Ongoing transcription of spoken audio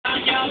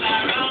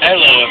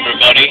Hello,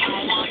 everybody.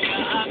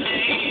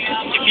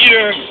 If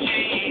you're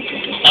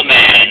a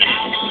man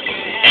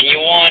and you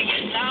want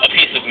a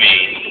piece of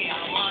me,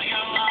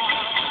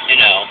 you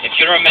know, if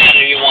you're a man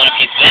and you want a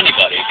piece of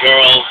anybody,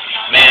 girl,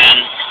 man,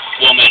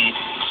 woman,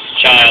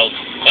 child,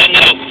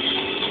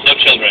 no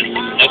children,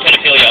 no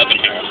pedophilia up in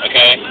here,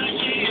 okay?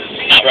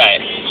 Not right.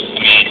 I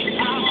mean,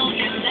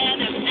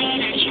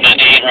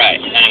 it ain't right.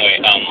 Anyway,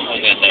 what was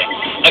I gonna say?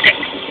 Okay,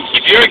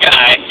 if you're a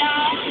guy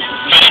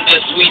trying to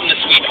sweeten the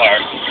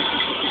sweetheart,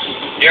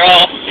 you're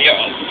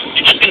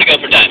just gonna go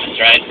for diamonds,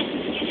 right?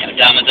 You know,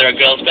 diamonds are a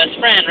girl's best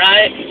friend,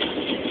 right?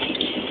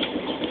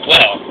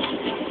 Well,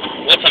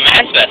 what's a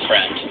man's best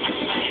friend?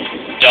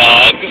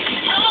 Dogs.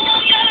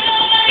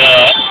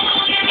 Duh.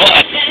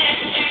 But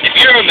if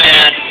you're a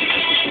man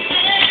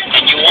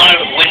and you want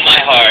to win my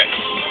heart,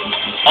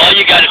 all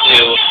you gotta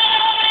do,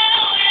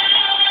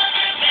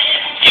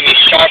 give me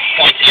sharp,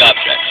 pointy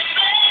objects.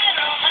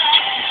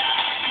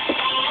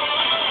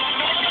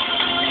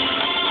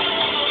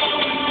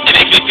 It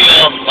makes me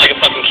feel like a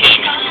fucking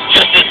king.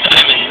 Just as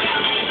diamonds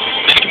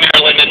make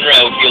Marilyn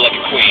Monroe feel like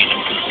a queen.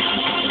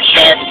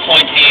 Sharp,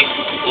 pointy,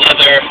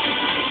 leather,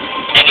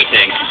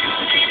 anything.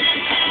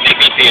 Make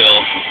me feel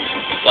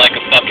like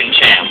a fucking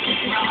champ.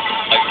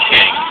 Like a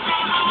king.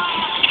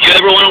 If you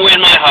ever want to win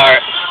my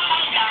heart,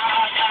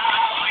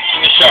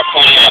 give me sharp,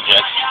 pointy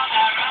objects.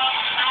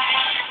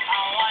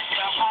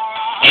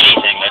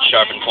 Anything that's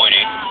sharp and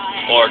pointy.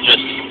 Or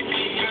just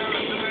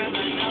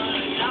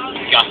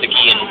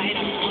gothic-y and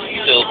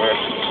silver.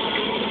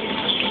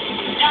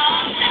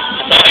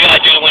 That's all I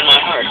gotta do to win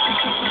my heart.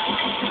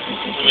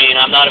 I mean,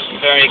 I'm not a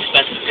very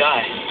expensive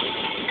guy.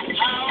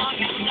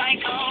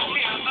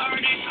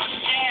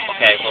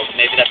 Okay, well,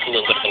 maybe that's a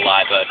little bit of a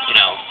lie, but, you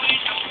know,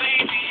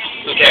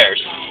 who cares?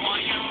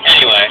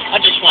 Anyway, I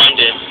just wanted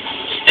to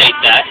state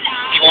that.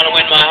 If you want to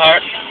win my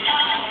heart,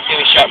 give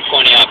me sharp,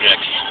 pointy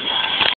objects.